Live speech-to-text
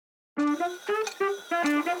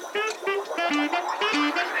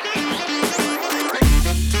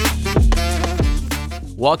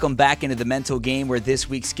Welcome back into the Mental Game, where this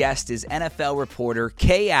week's guest is NFL reporter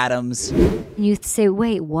Kay Adams. You say,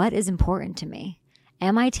 wait, what is important to me?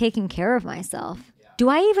 Am I taking care of myself? Do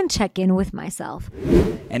I even check in with myself?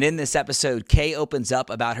 And in this episode, Kay opens up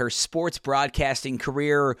about her sports broadcasting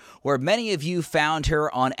career, where many of you found her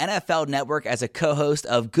on NFL Network as a co-host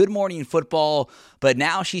of Good Morning Football, but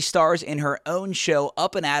now she stars in her own show,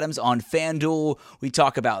 Up and Adams, on FanDuel. We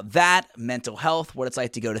talk about that, mental health, what it's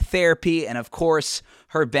like to go to therapy, and of course,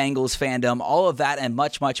 her Bengals fandom, all of that and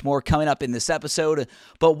much, much more coming up in this episode.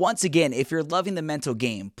 But once again, if you're loving the Mental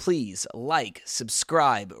Game, please like,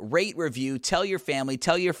 subscribe, rate, review, tell your family,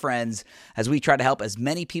 tell your friends, as we try to help as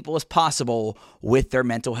many people as possible with their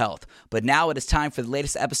mental health. But now it is time for the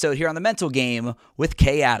latest episode here on the Mental Game with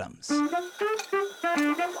Kay Adams.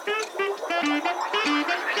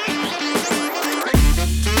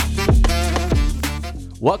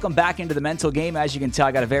 Welcome back into the Mental Game. As you can tell,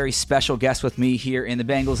 I got a very special guest with me here in the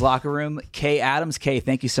Bengals locker room, Kay Adams. Kay,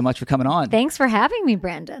 thank you so much for coming on. Thanks for having me,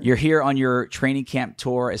 Brandon. You're here on your training camp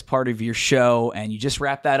tour as part of your show, and you just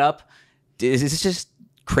wrapped that up. Is this just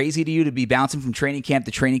crazy to you to be bouncing from training camp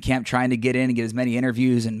to training camp, trying to get in and get as many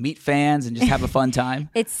interviews and meet fans and just have a fun time?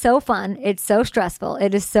 It's so fun. It's so stressful.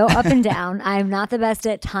 It is so up and down. I'm not the best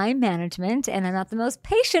at time management, and I'm not the most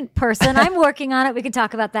patient person. I'm working on it. We can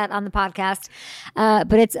talk about that on the podcast.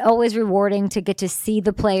 But it's always rewarding to get to see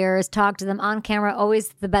the players, talk to them on camera. Always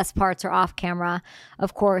the best parts are off camera,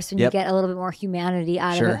 of course, when you get a little bit more humanity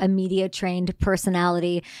out of a media-trained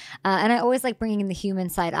personality. And I always like bringing the human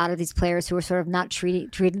side out of these players who are sort of not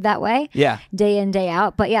treated that way, day in, day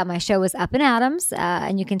out. But yeah, my show is Up and Adams,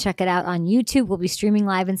 and you can check it out on YouTube. We'll be streaming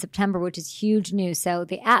live in September, which is huge news. So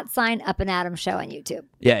the @ Up and Adams show on YouTube.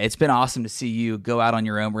 Yeah, it's been awesome to see you go out on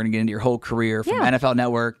your own. We're going to get into your whole career from NFL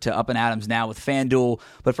Network to Up and Adams now with FanDuel.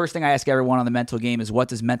 But first thing I ask everyone on the Mental Game is, what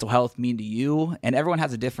does mental health mean to you? And everyone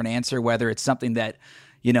has a different answer, whether it's something that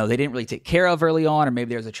they didn't really take care of early on, or maybe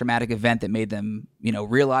there was a traumatic event that made them,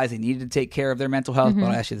 realize they needed to take care of their mental health. But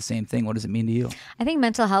I'll ask you the same thing. What does it mean to you? I think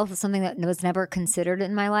mental health is something that was never considered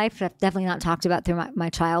in my life. I've definitely not talked about through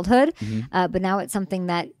my childhood. But now it's something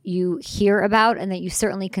that you hear about and that you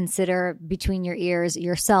certainly consider between your ears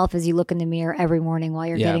yourself as you look in the mirror every morning while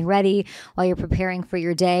you're getting ready, while you're preparing for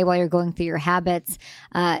your day, while you're going through your habits.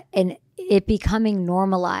 And it becoming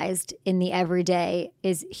normalized in the everyday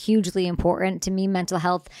is hugely important. To me, mental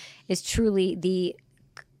health is truly the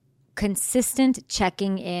consistent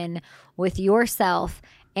checking in with yourself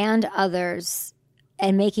and others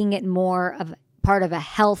and making it more of part of a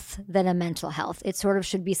health than a mental health. It sort of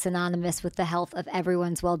should be synonymous with the health of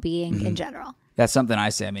everyone's well-being in general. That's something I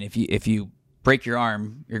say. I mean, if you break your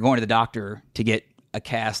arm, you're going to the doctor to get a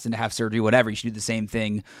cast and to have surgery, whatever. You should do the same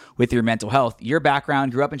thing with your mental health. Your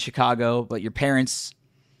background, grew up in Chicago, but your parents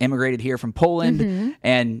immigrated here from Poland.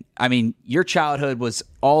 And I mean, your childhood was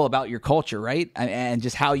all about your culture, right? And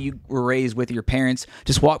just how you were raised with your parents.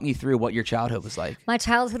 Just walk me through what your childhood was like. My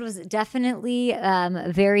childhood was definitely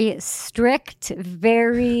very strict,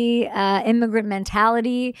 very immigrant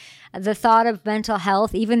mentality. The thought of mental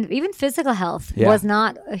health, even physical health, was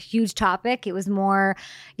not a huge topic. It was more,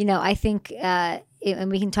 I think,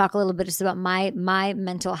 and we can talk a little bit just about my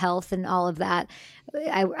mental health and all of that.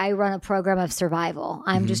 I run a program of survival.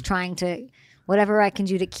 I'm just trying to, whatever I can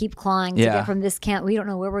do to keep clawing to get from this camp. We don't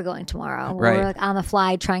know where we're going tomorrow. We're like on the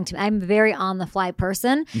fly I'm a very on the fly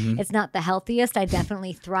person. It's not the healthiest. I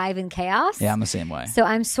definitely thrive in chaos. Yeah, I'm the same way. So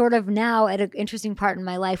I'm sort of now at an interesting part in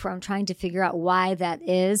my life where I'm trying to figure out why that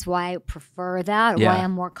is, why I prefer that, why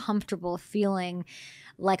I'm more comfortable feeling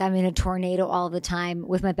like I'm in a tornado all the time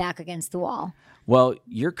with my back against the wall. Well,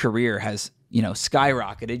 your career has,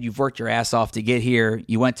 skyrocketed. You've worked your ass off to get here.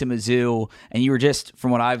 You went to Mizzou, and you were just,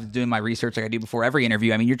 from what I've doing my research like I do before every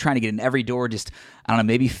interview, I mean, you're trying to get in every door, just, I don't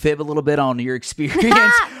know, maybe fib a little bit on your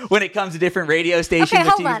experience when it comes to different radio stations. Okay,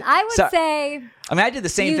 hold on. I would say... I mean, I did the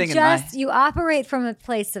same thing you operate from a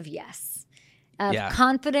place of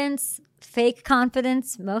confidence, fake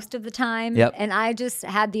confidence most of the time. And I just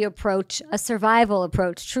had the approach, a survival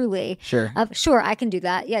approach, truly. Sure, I can do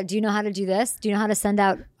that. Yeah. Do you know how to do this? Do you know how to send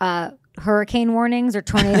out hurricane warnings or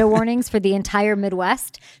tornado warnings for the entire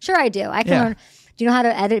Midwest? Sure, I do. I can learn. Do you know how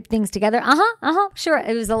to edit things together? Sure.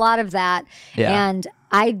 It was a lot of that. And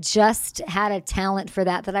I just had a talent for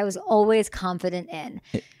that I was always confident in.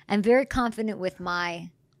 I'm very confident with my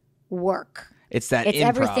work. It's improv,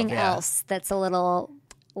 everything else that's a little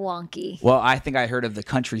wonky. Well, I think I heard of the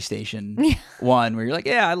country station one where you're like,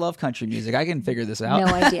 yeah, I love country music. I can figure this out.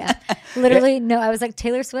 No idea. Literally, no. I was like,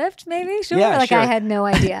 Taylor Swift, maybe? Sure. Yeah, like, sure. I had no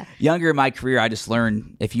idea. Younger in my career, I just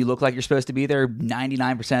learned if you look like you're supposed to be there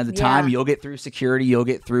 99% of the time, you'll get through security, you'll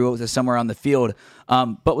get through to somewhere on the field.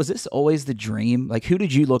 But was this always the dream? Like, who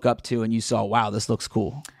did you look up to and you saw, wow, this looks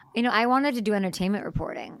cool? I wanted to do entertainment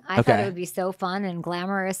reporting. I thought it would be so fun and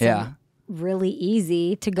glamorous and really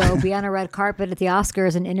easy to go be on a red carpet at the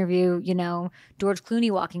Oscars and interview, George Clooney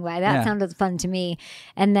walking by. That sounded fun to me.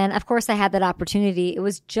 And then, of course, I had that opportunity. It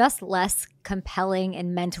was just less compelling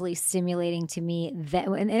and mentally stimulating to me.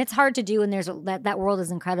 And it's hard to do, and that world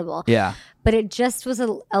is incredible. Yeah. But it just was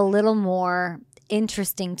a little more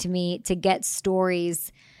interesting to me to get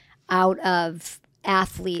stories out of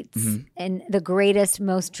athletes in the greatest,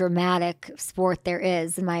 most dramatic sport there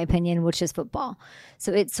is, in my opinion, which is football.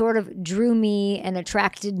 So it sort of drew me and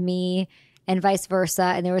attracted me and vice versa.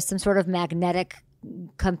 And there was some sort of magnetic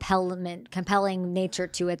compelling nature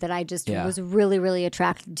to it that I just was really, really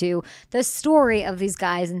attracted to. The story of these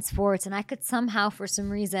guys in sports. And I could somehow, for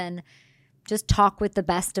some reason, just talk with the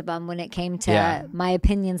best of them when it came to my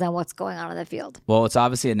opinions on what's going on in the field. Well, it's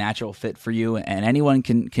obviously a natural fit for you, and anyone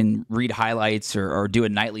can read highlights or do a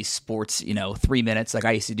nightly sports, 3 minutes like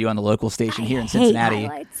I used to do on the local station here in Cincinnati.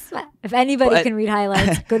 Highlights. If anybody can read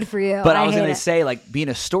highlights, good for you. But I was going to say, like, being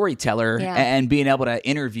a storyteller and being able to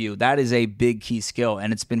interview, that is a big key skill,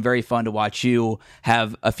 and it's been very fun to watch you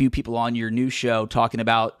have a few people on your new show talking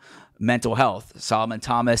about mental health. Solomon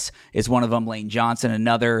Thomas is one of them, Lane Johnson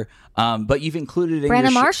another. But you've included in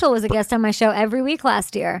Brandon Marshall was a guest on my show every week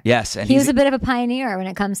last year. Yes, and he was a bit of a pioneer when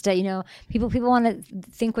it comes to people want to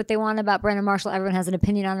think what they want about Brandon Marshall. Everyone has an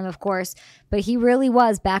opinion on him, of course, but he really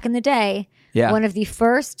was back in the day one of the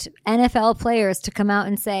first NFL players to come out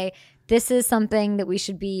and say, "This is something that we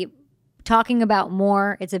should be talking about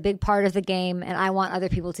more. It's a big part of the game, and I want other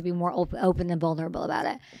people to be more open and vulnerable about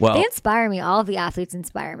it." Well, they inspire me. All of the athletes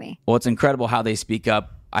inspire me. Well, it's incredible how they speak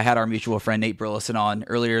up. I had our mutual friend Nate Burleson on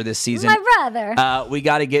earlier this season. My brother. We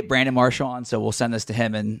got to get Brandon Marshall on, so we'll send this to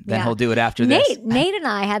him, and then he'll do it after this. Nate and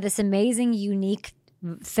I had this amazing, unique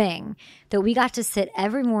thing that we got to sit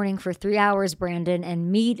every morning for 3 hours, Brandon, and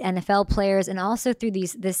meet NFL players, and also through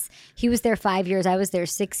he was there 5 years, I was there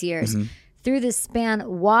 6 years. Through this span,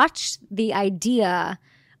 watch the idea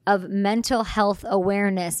of mental health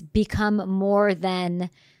awareness become more than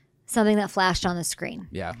something that flashed on the screen.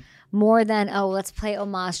 Yeah. More than, let's play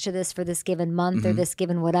homage to this for this given month or this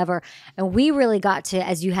given whatever. And we really got to,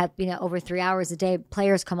 as you have, over 3 hours a day,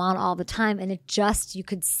 players come on all the time. And you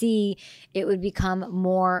could see it would become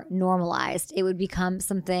more normalized. It would become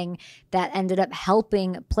something that ended up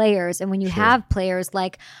helping players. And when you have players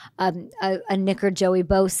like a Nick or Joey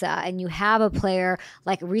Bosa, and you have a player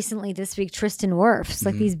like recently this week, Tristan Wirfs,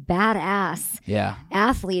 like these badass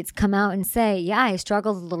athletes come out and say, I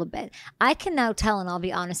struggled a little bit. I can now tell, and I'll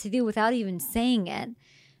be honest with you, without even saying it,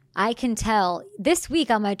 I can tell this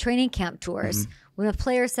week on my training camp tours, when a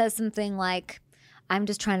player says something like, I'm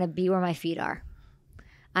just trying to be where my feet are.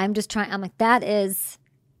 I'm like, that is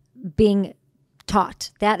being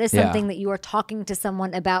taught. That is something that you are talking to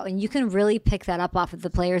someone about, and you can really pick that up off of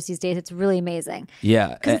the players these days. It's really amazing.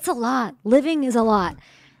 Yeah. Because it's a lot. Living is a lot.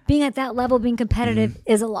 Being at that level, being competitive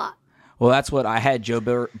is a lot. Well, that's what I had Joe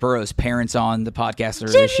Burrow's parents on the podcast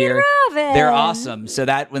earlier this year. Robin. They're awesome. So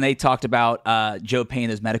that when they talked about Joe paying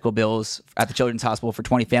his medical bills at the Children's Hospital for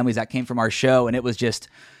 20 families, that came from our show. And it was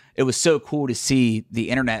so cool to see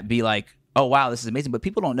the internet be like, oh, wow, this is amazing. But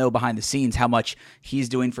people don't know behind the scenes how much he's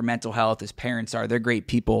doing for mental health. His parents they're great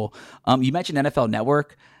people. You mentioned NFL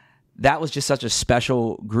Network. That was just such a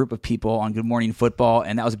special group of people on Good Morning Football,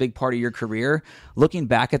 and that was a big part of your career. Looking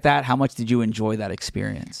back at that, how much did you enjoy that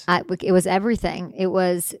experience? It was everything.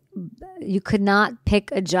 You could not pick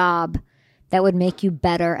a job that would make you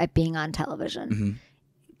better at being on television.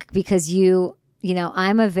 Because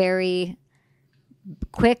I'm a very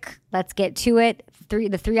quick, let's get to it.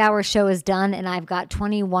 The 3 hour show is done, and I've got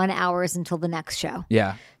 21 hours until the next show.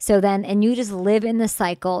 Yeah. So then, and you just live in the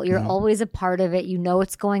cycle. You're always a part of it. You know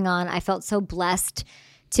what's going on. I felt so blessed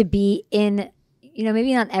to be in,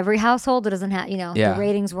 maybe not every household. It doesn't have, the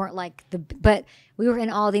ratings weren't like but we were in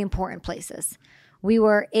all the important places. We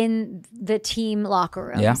were in the team locker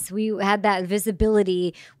rooms. Yeah. We had that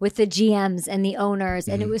visibility with the GMs and the owners,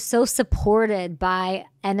 and it was so supported by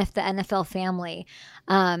the NFL family.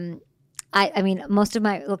 I mean, most of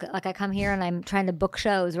my I come here and I'm trying to book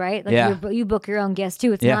shows, right? You book your own guests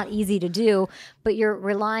too. It's not easy to do, but you're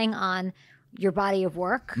relying on your body of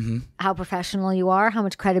work, how professional you are, how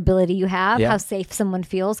much credibility you have, how safe someone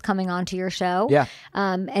feels coming onto your show. Yeah.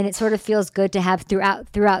 And it sort of feels good to have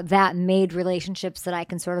throughout that made relationships that I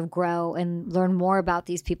can sort of grow and learn more about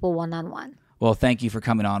these people one-on-one. Well, thank you for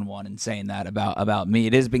coming on one and saying that about me.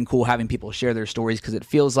 It has been cool having people share their stories because it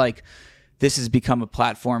feels like this has become a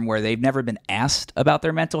platform where they've never been asked about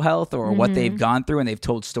their mental health or what they've gone through, and they've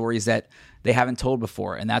told stories that they haven't told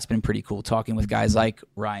before. And that's been pretty cool, talking with guys like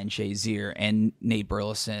Ryan Shazier and Nate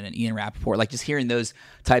Burleson and Ian Rappaport, like just hearing those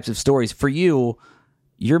types of stories. For you,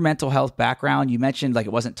 your mental health background, you mentioned like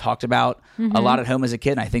it wasn't talked about a lot at home as a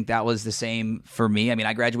kid. And I think that was the same for me. I mean,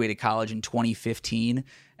 I graduated college in 2015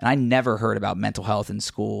 and I never heard about mental health in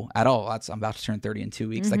school at all. I'm about to turn 30 in 2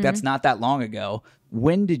 weeks. Like that's not that long ago.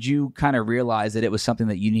 When did you kind of realize that it was something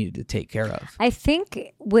that you needed to take care of? I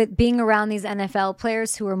think with being around these NFL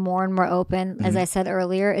players who are more and more open, as I said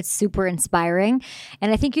earlier, it's super inspiring.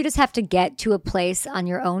 And I think you just have to get to a place on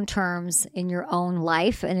your own terms in your own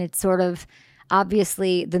life. And it's sort of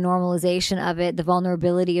obviously the normalization of it, the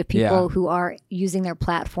vulnerability of people who are using their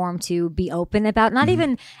platform to be open about, not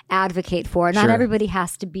even advocate for it. Not everybody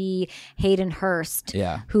has to be Hayden Hurst,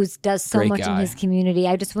 who does so much in his community.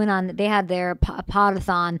 I just went on, they had their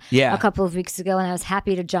podathon a couple of weeks ago, and I was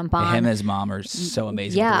happy to jump on. Him and his mom are so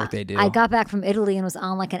amazing with the work they do. I got back from Italy and was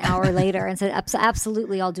on like an hour later and said,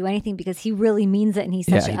 absolutely, I'll do anything, because he really means it, and he's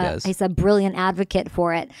he's a brilliant advocate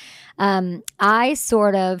for it. I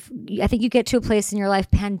think you get to a place in your life,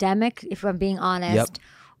 pandemic, if I'm being honest,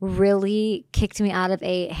 really kicked me out of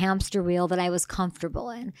a hamster wheel that I was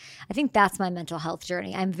comfortable in. I think that's my mental health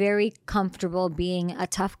journey. I'm very comfortable being a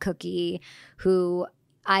tough cookie who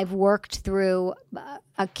I've worked through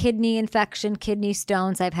a kidney infection, kidney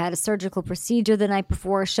stones. I've had a surgical procedure the night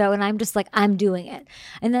before a show, and I'm just like, I'm doing it.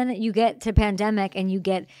 And then you get to pandemic and you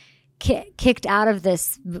get kicked out of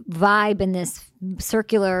this vibe and this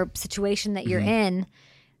circular situation that you're in,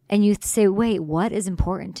 and you say, wait, what is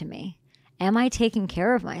important to me? Am I taking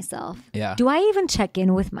care of myself? Yeah. Do I even check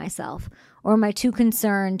in with myself? Or am I too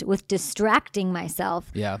concerned with distracting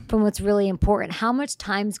myself from what's really important? How much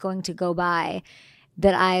time's going to go by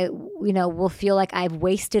that I, will feel like I've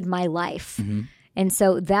wasted my life? And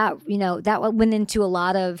so that went into a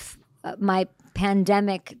lot of my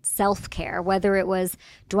pandemic self-care, whether it was,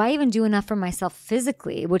 do I even do enough for myself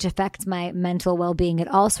physically, which affects my mental well-being? It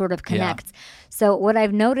all sort of connects. So what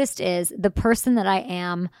I've noticed is the person that I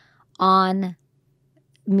am on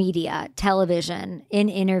media, television, in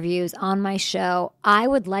interviews, on my show, I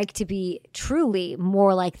would like to be truly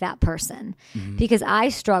more like that person, because I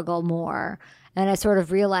struggle more. And I sort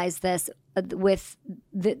of realized this with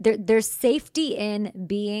there's safety in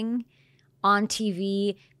being on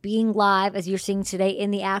TV, being live, as you're seeing today, in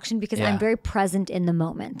the action, because I'm very present in the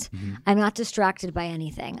moment. I'm not distracted by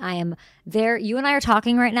anything. I am there. You and I are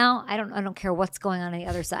talking right now. I don't care what's going on the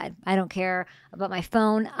other side. I don't care about my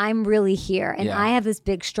phone. I'm really here. And I have this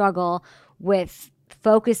big struggle with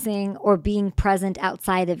focusing or being present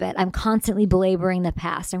outside of it. I'm constantly belaboring the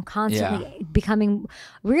past. I'm constantly becoming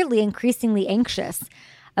really increasingly anxious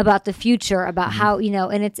about the future, about how,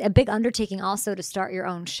 and it's a big undertaking also to start your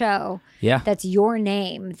own show. That's your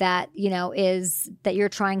name, that, that you're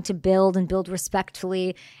trying to build and build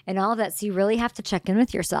respectfully and all of that. So you really have to check in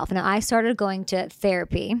with yourself. Now, I started going to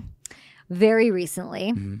therapy very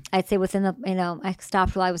recently. I'd say within the, I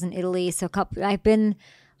stopped while I was in Italy. So I've been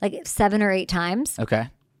like 7 or 8 times. Okay.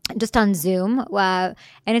 Just on Zoom. And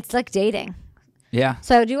it's like dating. Yeah.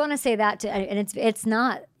 So I do want to say that and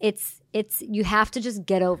it's you have to just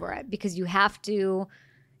get over it, because you have to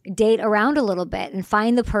date around a little bit and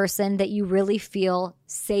find the person that you really feel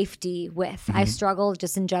safety with. I struggle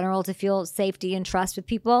just in general to feel safety and trust with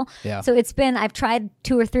people. So I've tried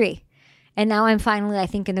 2 or 3. And now I'm finally, I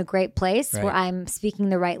think, in a great place where I'm speaking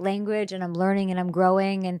the right language and I'm learning and I'm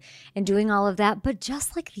growing and doing all of that. But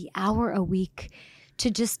just like the hour a week to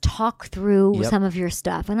just talk through some of your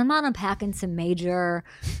stuff. And I'm not unpacking some major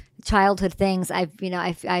childhood things. I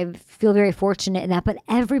feel very fortunate in that, but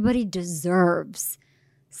everybody deserves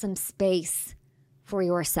some space for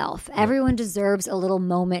yourself. Everyone deserves a little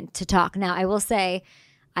moment to talk. Now, I will say,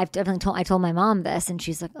 I told my mom this, and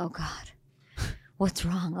she's like, oh God, what's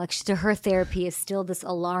wrong? Like, to her, therapy is still this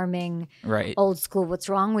alarming, old school, what's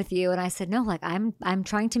wrong with you? And I said, no, like I'm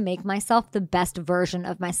trying to make myself the best version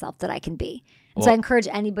of myself that I can be. And so I encourage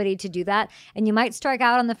anybody to do that. And you might strike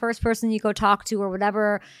out on the first person you go talk to or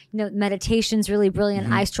whatever. Meditation's really brilliant.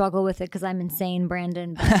 I struggle with it because I'm insane,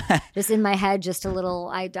 Brandon. But just in my head, just a little,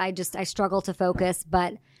 I struggle to focus.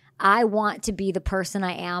 But I want to be the person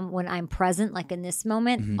I am when I'm present, like in this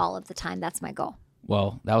moment, all of the time. That's my goal.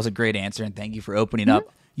 Well, that was a great answer, and thank you for opening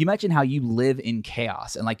up You mentioned how you live in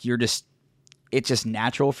chaos and like it's just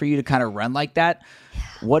natural for you to kind of run like that.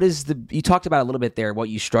 What is you talked about a little bit there, what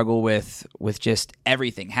you struggle with just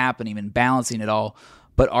everything happening and balancing it all.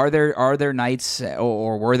 But are there nights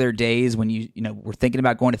or were there days when you were thinking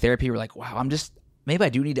about going to therapy? You're like, wow, maybe I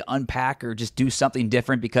do need to unpack or just do something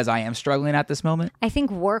different because I am struggling at this moment? I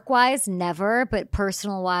think work-wise, never, but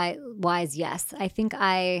personal-wise, yes. I think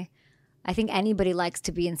anybody likes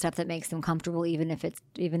to be in stuff that makes them comfortable, even if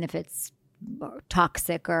it's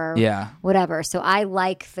toxic or whatever. So I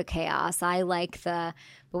like the chaos.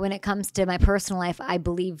 But when it comes to my personal life, I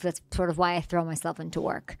believe that's sort of why I throw myself into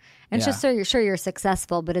work. And it's just so you're sure you're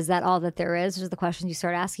successful, but is that all that there is? Which is the question you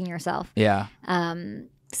start asking yourself. Yeah.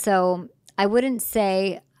 So I wouldn't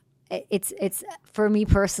say it's for me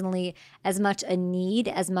personally as much a need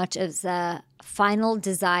as much as a final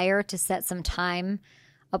desire to set some time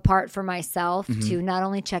apart for myself to not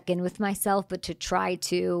only check in with myself, but to try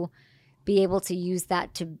to be able to use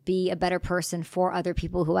that to be a better person for other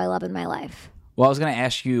people who I love in my life. Well, I was going to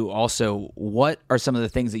ask you also, what are some of the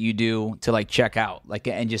things that you do to like check out, like,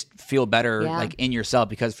 and just feel better, like in yourself?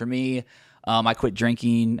 Because for me, I quit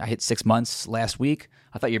drinking. I hit 6 months last week.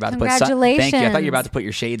 I thought you were about to put thank you. I thought you were about to put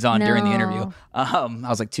your shades on during the interview. I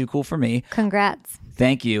was like, too cool for me. Congrats.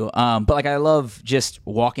 Thank you. But like, I love just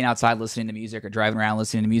walking outside, listening to music, or driving around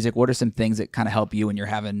listening to music. What are some things that kind of help you when you're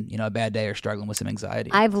having, a bad day or struggling with some anxiety?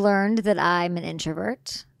 I've learned that I'm an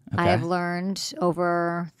introvert. Okay. I have learned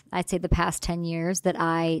over, I'd say the past 10 years that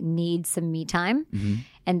I need some me time. Mm-hmm.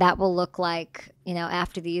 And that will look like,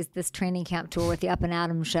 after this training camp tour with the Up and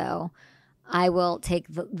Adam show, I will take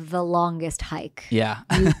the longest hike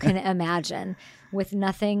you can imagine with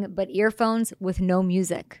nothing but earphones, with no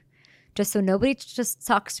music. Just so nobody just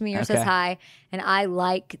talks to me or says hi. And I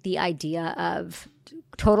like the idea of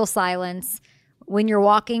total silence. When you're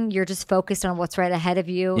walking, you're just focused on what's right ahead of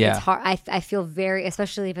you. Yeah. It's hard. I feel very,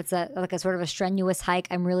 especially if it's a sort of a strenuous hike,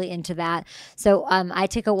 I'm really into that. So I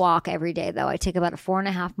take a walk every day, though. I take about a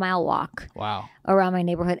 4.5 mile walk around my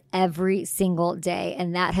neighborhood every single day.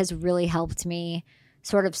 And that has really helped me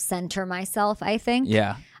sort of center myself, I think.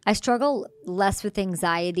 Yeah. I struggle less with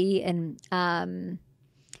anxiety and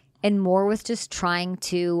more with just trying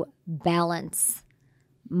to balance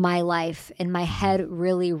my life. And my head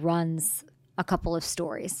really runs a couple of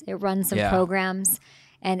stories. It runs some programs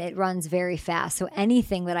and it runs very fast. So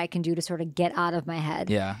anything that I can do to sort of get out of my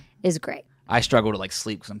head is great. I struggle to like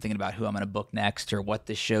sleep because I'm thinking about who I'm going to book next or what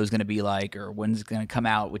this show's going to be like or when it's going to come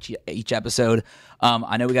out, each episode.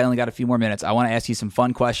 I know we only got a few more minutes. I want to ask you some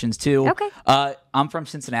fun questions too. Okay. I'm from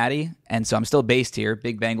Cincinnati, and so I'm still based here.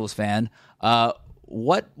 Big Bengals fan.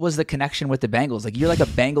 What was the connection with the Bengals? Like, you're like a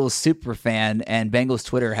Bengals super fan, and Bengals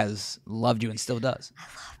Twitter has loved you and still does.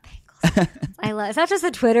 I love Bengals. It's not just the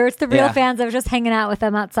Twitter, it's the real fans. I was just hanging out with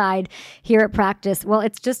them outside here at practice. Well,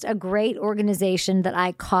 it's just a great organization that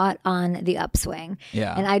I caught on the upswing.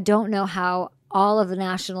 Yeah. And I don't know how all of the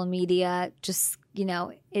national media just,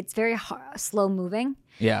 it's very slow moving.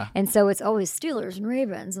 Yeah. And so it's always Steelers and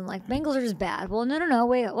Ravens and like Bengals are just bad. Well, no.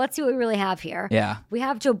 Wait, let's see what we really have here. Yeah. We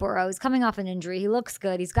have Joe Burrow. He's coming off an injury. He looks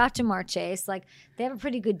good. He's got Jamar Chase. Like, they have a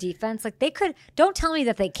pretty good defense. Like, don't tell me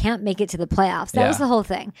that they can't make it to the playoffs. That was the whole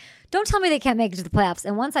thing. Don't tell me they can't make it to the playoffs.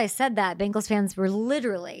 And once I said that, Bengals fans were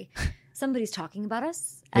literally, somebody's talking about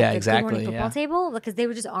us at the Good Morning Football table, because they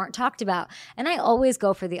just aren't talked about. And I always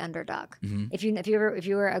go for the underdog. Mm-hmm. If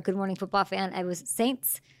you were a Good Morning Football fan, I was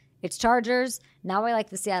Saints. It's Chargers. Now I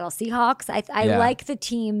like the Seattle Seahawks. I like the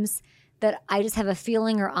teams that I just have a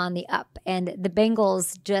feeling are on the up. And the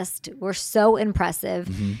Bengals just were so impressive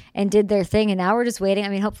and did their thing. And now we're just waiting. I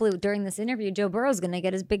mean, hopefully during this interview, Joe Burrow's going to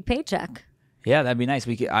get his big paycheck. Yeah, that'd be nice.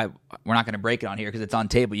 We're not going to break it on here because it's on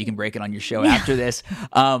tape, but you can break it on your show after this.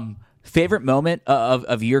 Favorite moment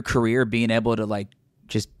of your career, being able to like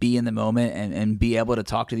just be in the moment and be able to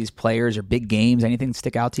talk to these players or big games? Anything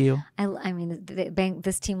stick out to you? I mean,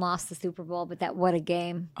 this team lost the Super Bowl, but what a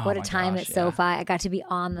game. What a time at SoFi. I got to be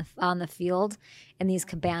on the field in these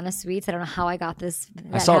cabana suites. I don't know how I got this.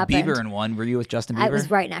 I saw Bieber in one. Were you with Justin Bieber? I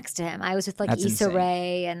was right next to him. I was with like Issa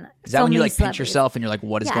Rae. And is that when you like pinch yourself and you're like,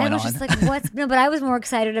 what is going on? I was just like, what's... No, but I was more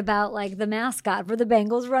excited about like the mascot for the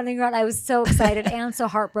Bengals running around. I was so excited and so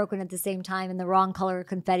heartbroken at the same time, and the wrong color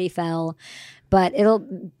confetti fell. But it'll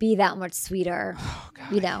be that much sweeter,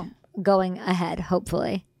 going ahead,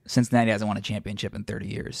 hopefully. Cincinnati hasn't won a championship in 30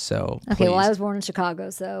 years, so okay. Well, I was born in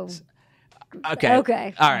Chicago, so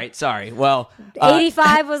okay. All right, sorry. Well,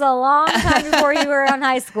 85 was a long time before you were in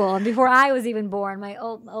high school and before I was even born. My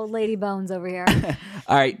old lady bones over here.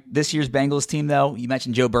 All right, this year's Bengals team, though, you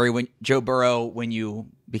mentioned Joe Burrow when you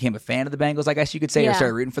became a fan of the Bengals, I guess you could say, or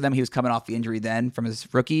started rooting for them. He was coming off the injury then from his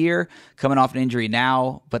rookie year, coming off an injury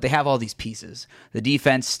now, but they have all these pieces. The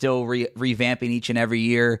defense still revamping each and every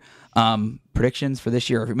year. Predictions for this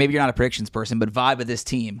year? Maybe you're not a predictions person, but vibe of this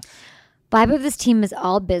team. Vibe of this team is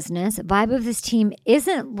all business. Vibe of this team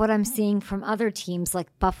isn't what I'm seeing from other teams like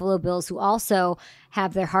Buffalo Bills, who also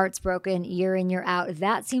have their hearts broken year in, year out.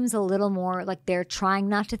 That seems a little more like they're trying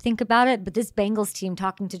not to think about it. But this Bengals team,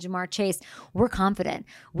 talking to Jamar Chase, we're confident.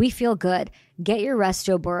 We feel good. Get your rest,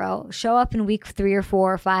 Joe Burrow. Show up in week 3 or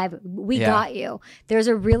 4 or 5. We got you. There's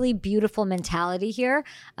a really beautiful mentality here.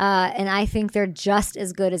 And I think they're just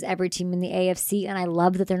as good as every team in the AFC. And I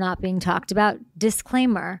love that they're not being talked about.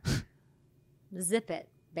 Disclaimer. Zip it,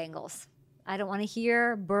 Bengals. I don't want to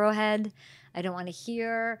hear Burrowhead. I don't want to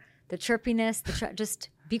hear the chirpiness. Just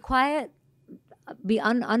be quiet, be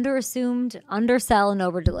underassumed, undersell, and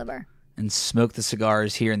overdeliver. And smoke the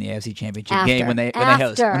cigars here in the AFC Championship game when they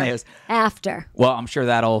host. After. Well, I'm sure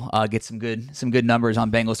that'll get some good numbers on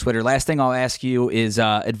Bengals Twitter. Last thing I'll ask you is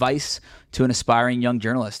advice to an aspiring young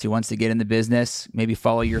journalist who wants to get in the business, maybe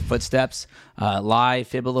follow your footsteps, lie,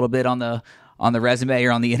 fib a little bit on the resume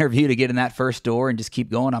or on the interview to get in that first door and just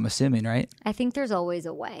keep going, I'm assuming, right? I think there's always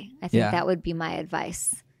a way. I think that would be my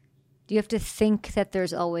advice. You have to think that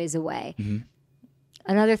there's always a way. Mm-hmm.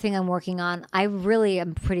 Another thing I'm working on, I really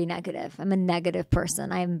am pretty negative. I'm a negative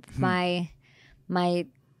person. I'm my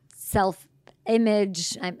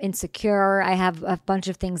self-image, I'm insecure. I have a bunch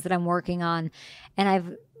of things that I'm working on. And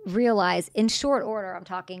I've realized in short order, I'm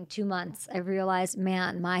talking 2 months, I realized,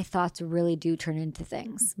 man, my thoughts really do turn into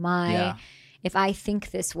things. If I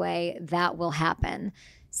think this way, that will happen.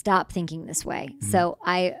 Stop thinking this way. Mm-hmm. So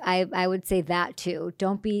I would say that too.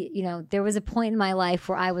 Don't be, there was a point in my life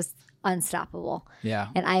where I was unstoppable. Yeah.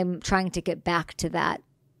 And I'm trying to get back to that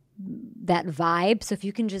vibe. So if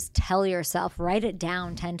you can just tell yourself, write it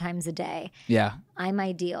down 10 times a day. Yeah. I'm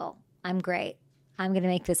ideal. I'm great. I'm going to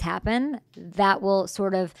make this happen. That will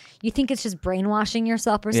sort of, you think it's just brainwashing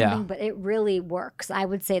yourself or something, but it really works. I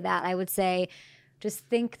would say that. I would say, just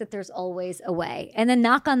think that there's always a way. And then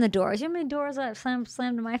knock on the doors. You know how many doors I've slammed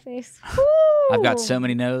in my face? Woo! I've got so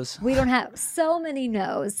many no's. We don't have so many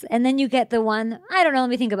no's. And then you get the one, I don't know,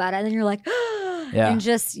 let me think about it. And then you're like, and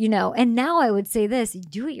just, and now I would say this,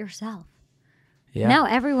 do it yourself. Yeah. Now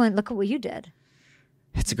everyone, look at what you did.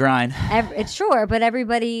 It's a grind. It's sure, but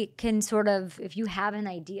everybody can sort of, if you have an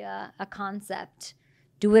idea, a concept,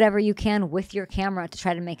 do whatever you can with your camera to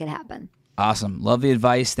try to make it happen. Awesome. Love the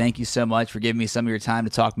advice. Thank you so much for giving me some of your time to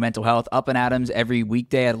talk mental health. Up and Adams every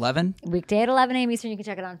weekday at 11. Weekday at 11 a.m. Eastern. You can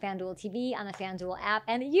check it on FanDuel TV, on the FanDuel app,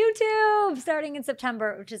 and YouTube starting in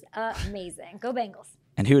September, which is amazing. Go Bengals.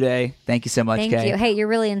 And Houday, thank you so much, Kay. Thank you. Hey, you're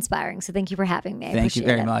really inspiring, so thank you for having me. Thank you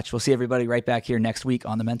very much. We'll see everybody right back here next week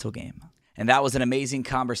on The Mental Game. And that was an amazing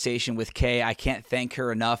conversation with Kay. I can't thank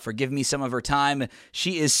her enough for giving me some of her time.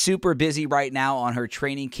 She is super busy right now on her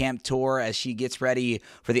training camp tour as she gets ready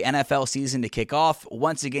for the NFL season to kick off.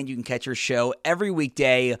 Once again, you can catch her show every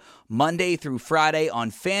weekday, Monday through Friday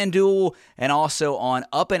on FanDuel and also on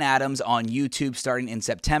Up and Adams on YouTube starting in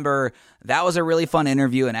September. That was a really fun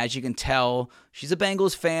interview, and as you can tell, she's a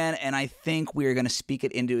Bengals fan, and I think we are going to speak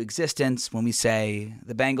it into existence when we say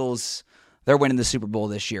the Bengals, they're winning the Super Bowl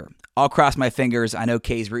this year. I'll cross my fingers. I know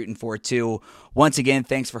Kay's rooting for it too. Once again,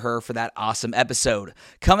 thanks for her for that awesome episode.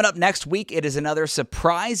 Coming up next week, it is another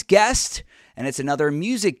surprise guest, and it's another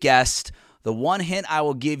music guest. The one hint I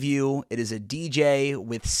will give you, it is a DJ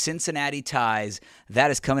with Cincinnati ties. That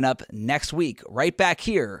is coming up next week, right back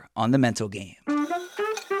here on The Mental Game.